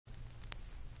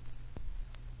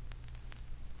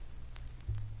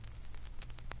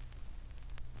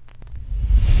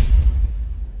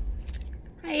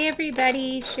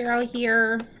everybody, Cheryl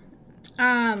here.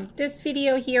 This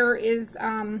video here is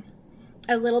a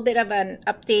little bit of an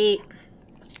update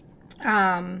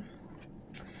on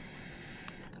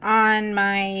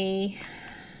my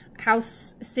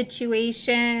house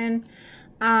situation.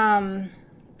 I'm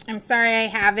sorry I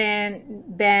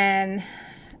haven't been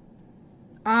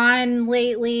on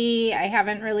lately. I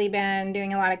haven't really been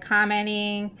doing a lot of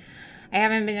commenting. I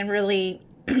haven't been really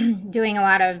doing a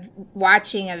lot of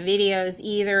watching of videos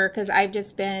either, because I've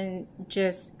just been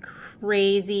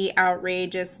crazy,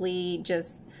 outrageously,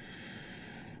 just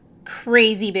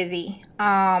crazy busy.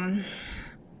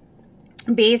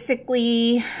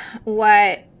 Basically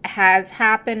what has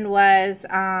happened was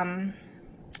right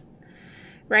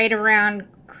around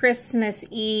Christmas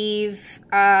Eve,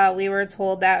 we were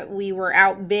told that we were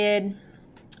outbid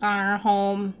on our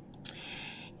home,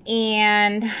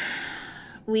 and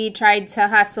we tried to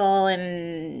hustle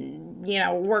and, you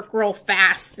know, work real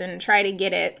fast and try to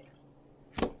get it,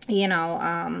 you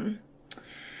know,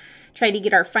 try to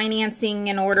get our financing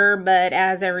in order. But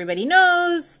as everybody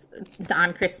knows,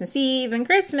 on Christmas Eve and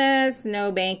Christmas,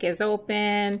 no bank is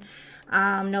open.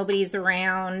 Nobody's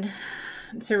around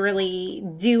to really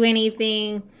do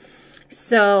anything.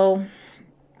 So,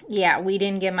 yeah, we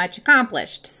didn't get much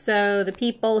accomplished. So the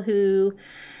people who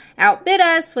outbid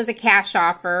us was a cash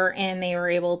offer, and they were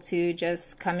able to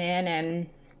just come in and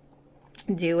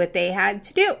do what they had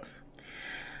to do.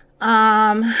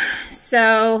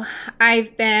 So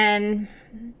I've been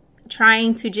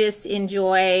trying to just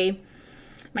enjoy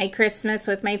my Christmas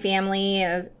with my family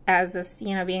as this,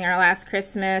 you know, being our last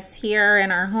Christmas here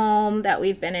in our home that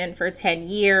we've been in for 10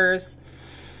 years.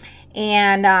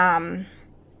 And,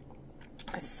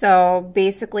 so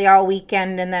basically all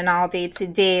weekend and then all day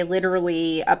today,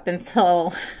 literally up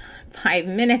until 5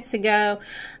 minutes ago,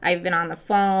 I've been on the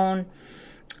phone,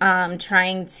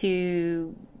 trying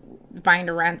to find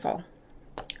a rental.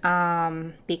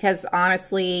 Because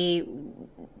honestly,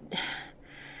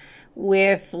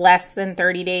 with less than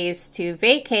 30 days to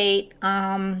vacate,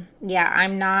 yeah,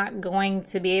 I'm not going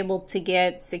to be able to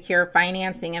get secure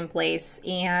financing in place.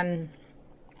 And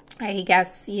I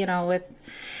guess, you know, with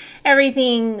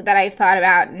everything that I've thought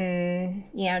about and,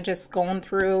 you know, just going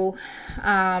through, you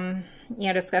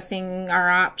know, discussing our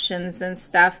options and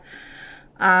stuff,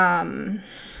 I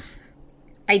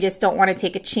just don't want to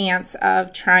take a chance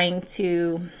of trying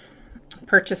to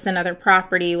purchase another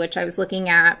property, which I was looking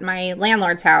at my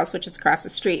landlord's house, which is across the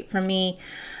street from me,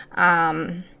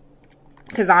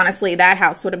 because honestly, that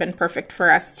house would have been perfect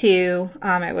for us too.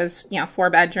 It was, you know,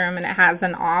 4-bedroom, and it has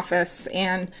an office,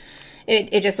 and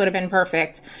it just would have been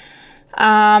perfect.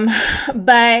 But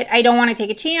I don't want to take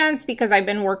a chance because I've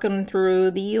been working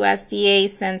through the USDA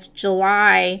since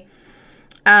July,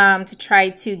 to try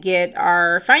to get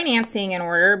our financing in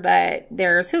order, but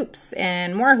there's hoops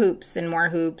and more hoops and more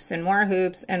hoops and more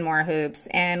hoops and more hoops,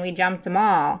 and we jumped them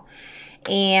all.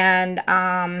 And,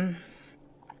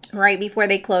 right before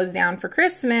they closed down for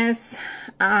Christmas,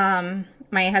 my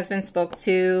husband spoke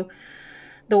to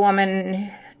the woman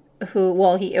who,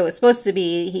 well, it was supposed to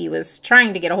be, he was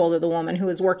trying to get a hold of the woman who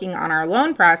was working on our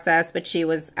loan process, but she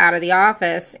was out of the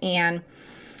office. And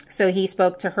so he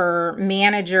spoke to her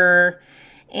manager,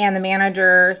 and the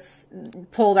manager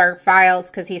pulled our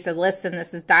files because he said, listen,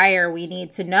 this is dire. We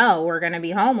need to know. We're going to be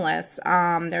homeless.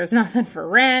 There's nothing for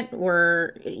rent.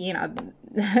 We're, you know,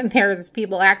 there's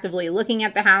people actively looking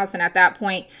at the house. And at that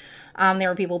point, there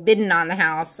were people bidding on the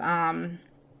house.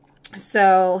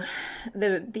 So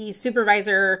the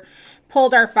supervisor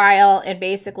pulled our file and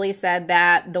basically said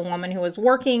that the woman who was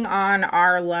working on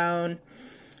our loan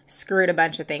screwed a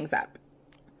bunch of things up.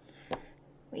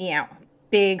 You know,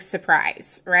 big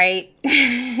surprise, right?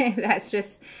 That's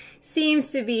just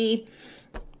seems to be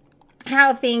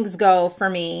how things go for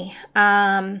me.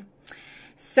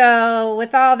 So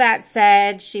with all that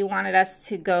said, she wanted us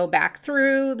to go back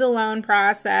through the loan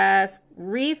process,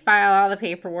 refile all the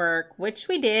paperwork, which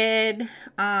we did.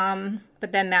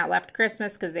 But then that left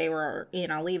Christmas because they were, you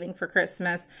know, leaving for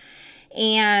Christmas.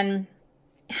 And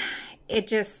it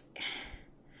just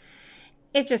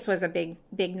was a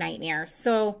big nightmare.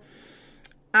 So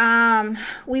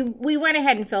we went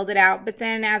ahead and filled it out, but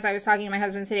then as I was talking to my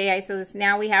husband today, I said,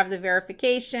 now we have the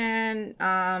verification.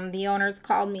 The owners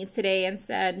called me today and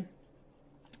said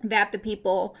that the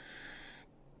people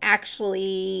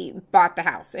actually bought the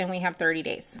house and we have 30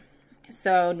 days.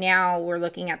 So now we're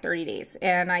looking at 30 days.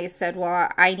 And I said, well,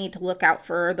 I need to look out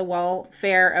for the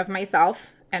welfare of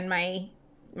myself and my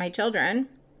children.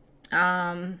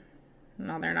 No,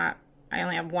 they're not. I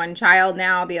only have one child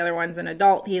now. The other one's an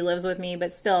adult. He lives with me,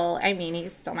 but still, I mean,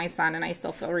 he's still my son, and I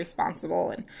still feel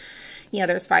responsible. And,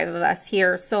 there's 5 of us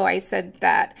here. So I said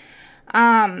that,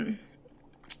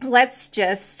 let's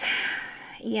just,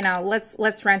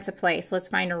 let's rent a place. Let's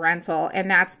find a rental.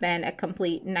 And that's been a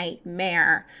complete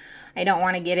nightmare. I don't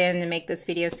want to get in and make this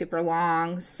video super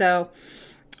long. So,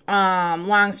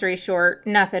 long story short,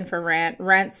 nothing for rent.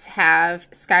 Rents have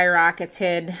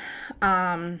skyrocketed.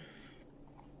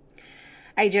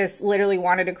 I just literally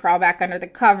wanted to crawl back under the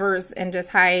covers and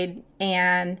just hide.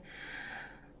 And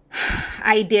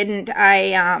I didn't.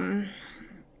 I,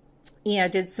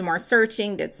 did some more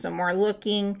searching, did some more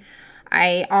looking.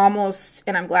 I almost,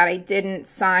 and I'm glad I didn't,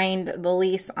 signed the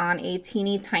lease on a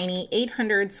teeny tiny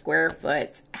 800 square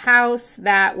foot house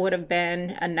that would have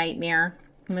been a nightmare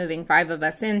moving 5 of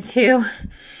us into.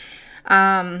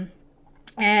 And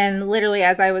literally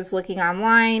as I was looking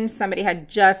online, somebody had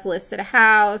just listed a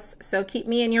house. So keep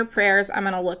me in your prayers. I'm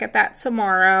going to look at that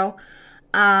tomorrow.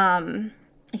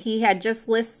 He had just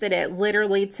listed it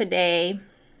literally today.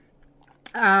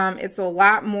 It's a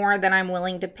lot more than I'm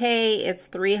willing to pay. It's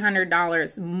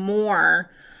 $300 more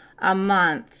a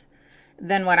month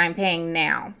than what I'm paying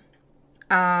now.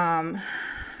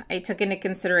 I took into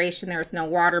consideration there's no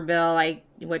water bill,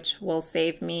 which will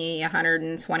save me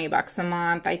 $120 a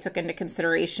month. I took into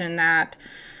consideration that,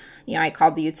 I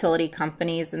called the utility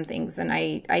companies and things, and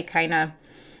I kind of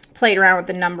played around with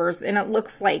the numbers, and it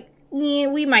looks like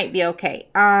we might be okay.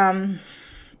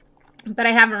 But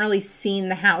I haven't really seen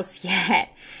the house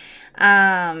yet.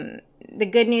 The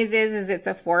good news is it's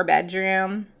a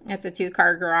 4-bedroom. It's a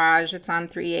 2-car garage. It's on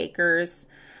 3 acres.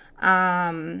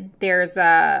 There's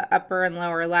a upper and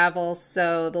lower level.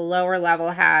 So the lower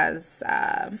level has,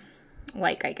 I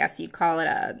guess you'd call it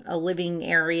a living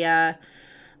area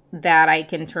that I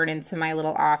can turn into my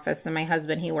little office. And my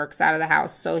husband, he works out of the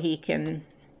house, so he can,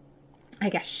 I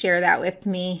guess, share that with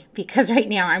me, because right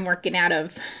now I'm working out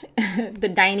of the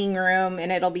dining room,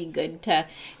 and it'll be good to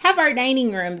have our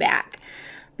dining room back,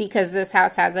 because this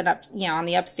house has it up, on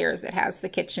the upstairs, it has the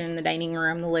kitchen, the dining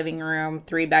room, the living room,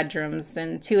 3 bedrooms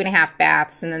and 2.5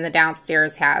 baths. And then the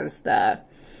downstairs has the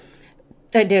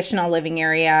additional living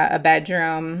area, a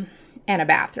bedroom and a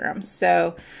bathroom.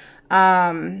 So,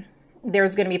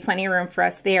 there's going to be plenty of room for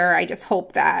us there. I just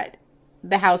hope that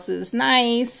the house is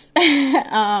nice.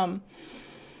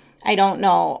 I don't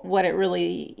know what it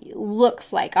really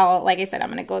looks like. Like I said, I'm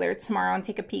going to go there tomorrow and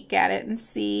take a peek at it and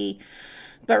see.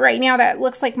 But right now, that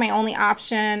looks like my only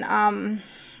option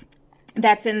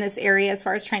that's in this area, as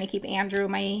far as trying to keep Andrew,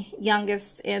 my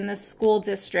youngest, in the school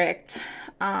district.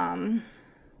 So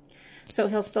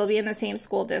he'll still be in the same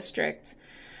school district,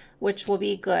 which will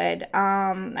be good.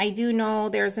 I do know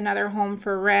there's another home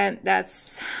for rent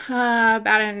that's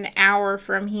about an hour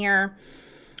from here,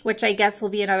 which I guess will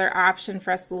be another option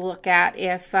for us to look at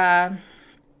if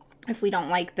we don't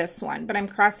like this one. But I'm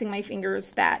crossing my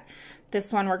fingers that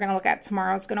this one we're going to look at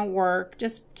tomorrow is going to work.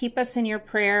 Just keep us in your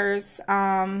prayers.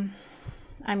 I'm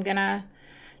going to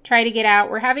try to get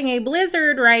out. We're having a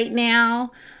blizzard right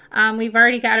now. We've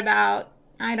already got about,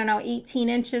 18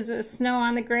 inches of snow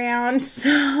on the ground.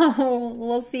 So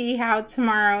we'll see how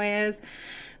tomorrow is.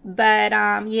 But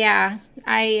yeah,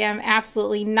 I am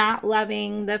absolutely not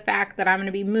loving the fact that I'm going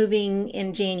to be moving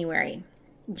in January.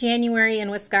 January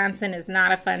in Wisconsin is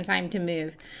not a fun time to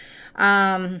move.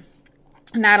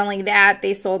 Not only that,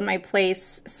 they sold my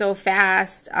place so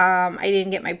fast. I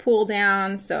didn't get my pool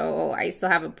down, so I still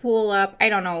have a pool up. I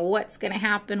don't know what's going to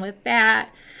happen with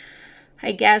that.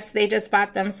 I guess they just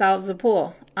bought themselves a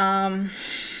pool. I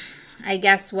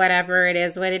guess whatever it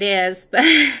is, what it is. But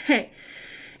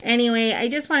anyway, I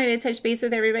just wanted to touch base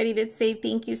with everybody to say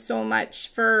thank you so much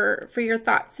for your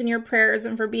thoughts and your prayers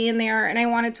and for being there. And I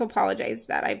wanted to apologize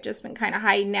that I've just been kind of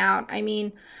hiding out. I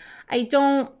mean, I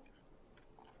don't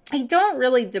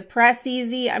really depress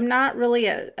easy. I'm not really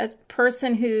a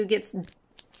person who gets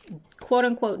quote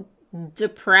unquote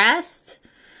depressed.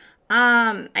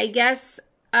 I guess,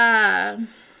 I've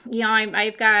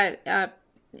got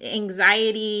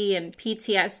anxiety and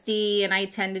PTSD, and I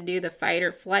tend to do the fight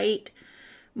or flight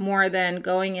more than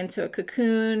going into a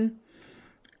cocoon.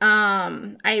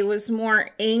 I was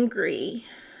more angry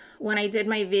when I did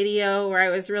my video where I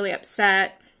was really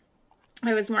upset.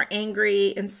 I was more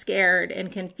angry and scared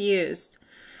and confused.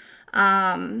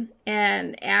 And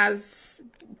as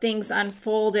things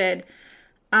unfolded,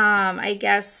 I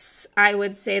guess I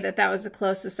would say that was the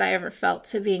closest I ever felt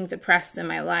to being depressed in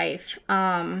my life.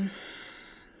 And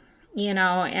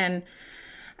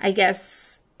I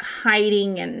guess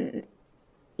hiding and,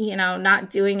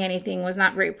 not doing anything was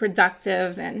not very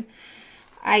productive. And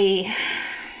I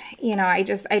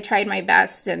tried my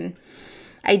best, and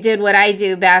I did what I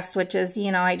do best, which is,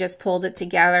 you know, I just pulled it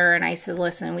together and I said,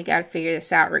 listen, we got to figure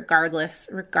this out regardless.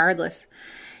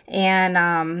 And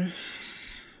I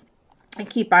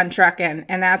keep on trucking.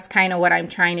 And that's kind of what I'm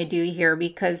trying to do here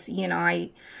because, you know,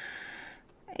 I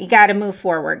got to move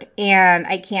forward and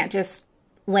I can't just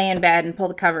lay in bed and pull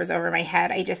the covers over my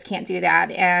head. I just can't do that.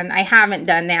 And I haven't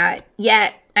done that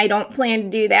yet. I don't plan to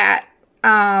do that.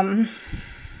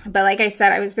 But like I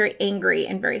said, I was very angry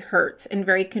and very hurt and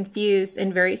very confused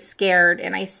and very scared,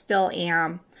 and I still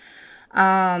am.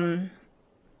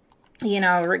 You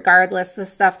know, regardless, the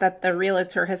stuff that the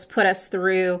realtor has put us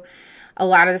through, a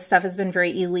lot of the stuff has been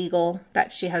very illegal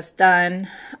that she has done.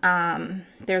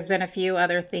 There's been a few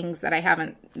other things that I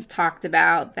haven't talked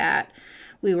about that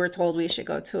we were told we should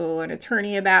go to an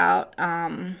attorney about.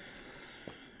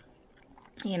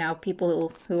 You know,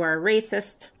 people who are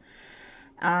racist.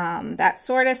 That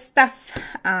sort of stuff.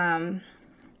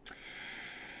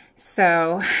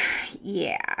 So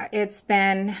yeah, it's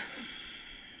been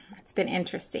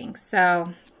interesting.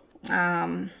 So,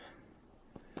 yeah,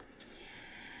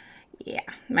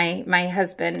 my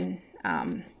husband,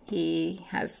 he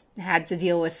has had to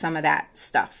deal with some of that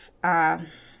stuff.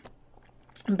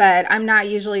 But I'm not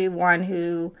usually one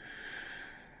who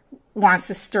wants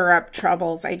to stir up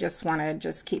troubles. I just want to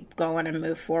just keep going and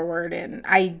move forward. And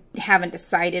I haven't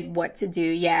decided what to do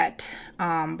yet.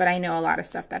 But I know a lot of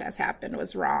stuff that has happened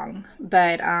was wrong.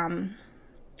 But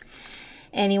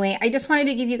anyway, I just wanted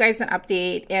to give you guys an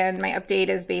update. And my update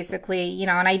is basically, you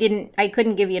know, and I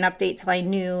couldn't give you an update till I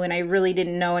knew. And I really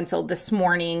didn't know until this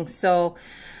morning. So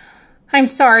I'm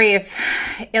sorry if,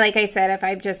 like I said, if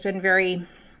I've just been very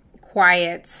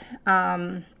quiet.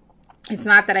 It's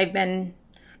not that I've been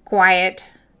quiet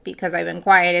because I've been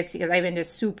quiet. It's because I've been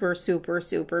just super, super,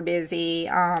 super busy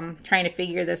trying to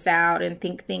figure this out and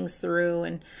think things through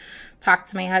and talk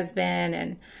to my husband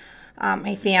and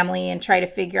my family and try to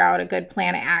figure out a good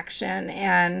plan of action.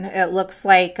 And it looks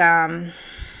like my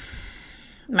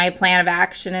plan of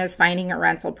action is finding a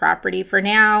rental property for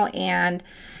now and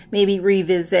maybe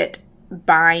revisit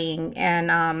buying.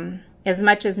 And as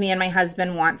much as me and my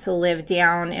husband want to live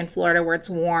down in Florida where it's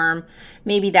warm,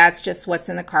 maybe that's just what's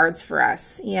in the cards for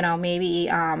us. You know, maybe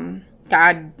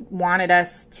God wanted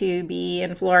us to be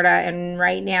in Florida, and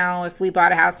right now, if we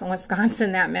bought a house in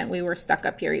Wisconsin, that meant we were stuck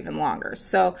up here even longer.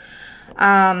 So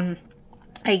I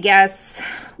guess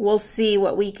we'll see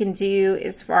what we can do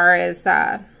as far as,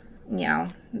 you know,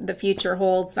 the future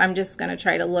holds. I'm just going to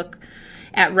try to look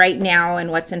at right now and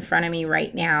what's in front of me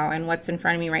right now. And what's in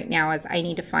front of me right now is I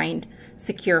need to find a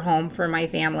secure home for my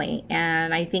family.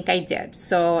 And I think I did.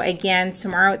 So again,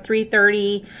 tomorrow at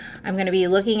 3:30, I'm going to be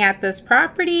looking at this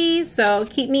property. So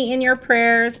keep me in your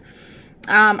prayers.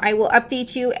 I will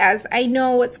update you as I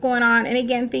know what's going on. And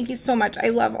again, thank you so much. I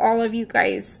love all of you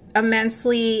guys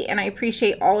immensely. And I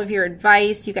appreciate all of your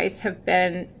advice. You guys have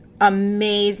been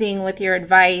amazing with your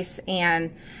advice,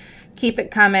 and keep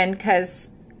it coming, because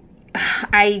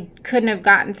I couldn't have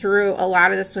gotten through a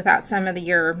lot of this without some of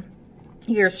your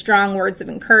strong words of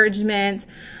encouragement.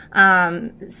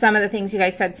 Some of the things you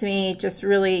guys said to me just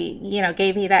really, you know,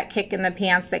 gave me that kick in the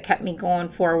pants that kept me going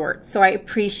forward. So I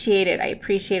appreciate it. I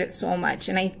appreciate it so much.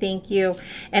 And I thank you.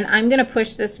 And I'm going to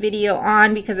push this video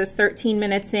on because it's 13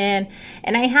 minutes in.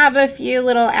 And I have a few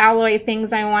little alloy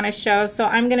things I want to show. So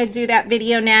I'm going to do that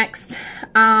video next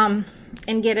and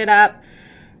get it up.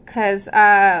 Because,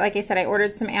 like I said, I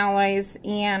ordered some alloys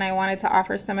and I wanted to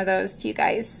offer some of those to you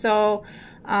guys. So,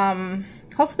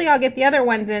 hopefully I'll get the other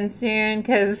ones in soon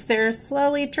because they're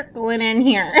slowly trickling in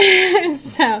here.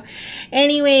 So,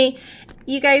 anyway,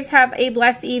 you guys have a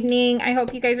blessed evening. I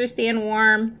hope you guys are staying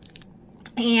warm.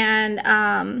 And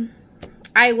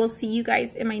I will see you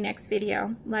guys in my next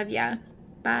video. Love ya.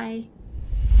 Bye.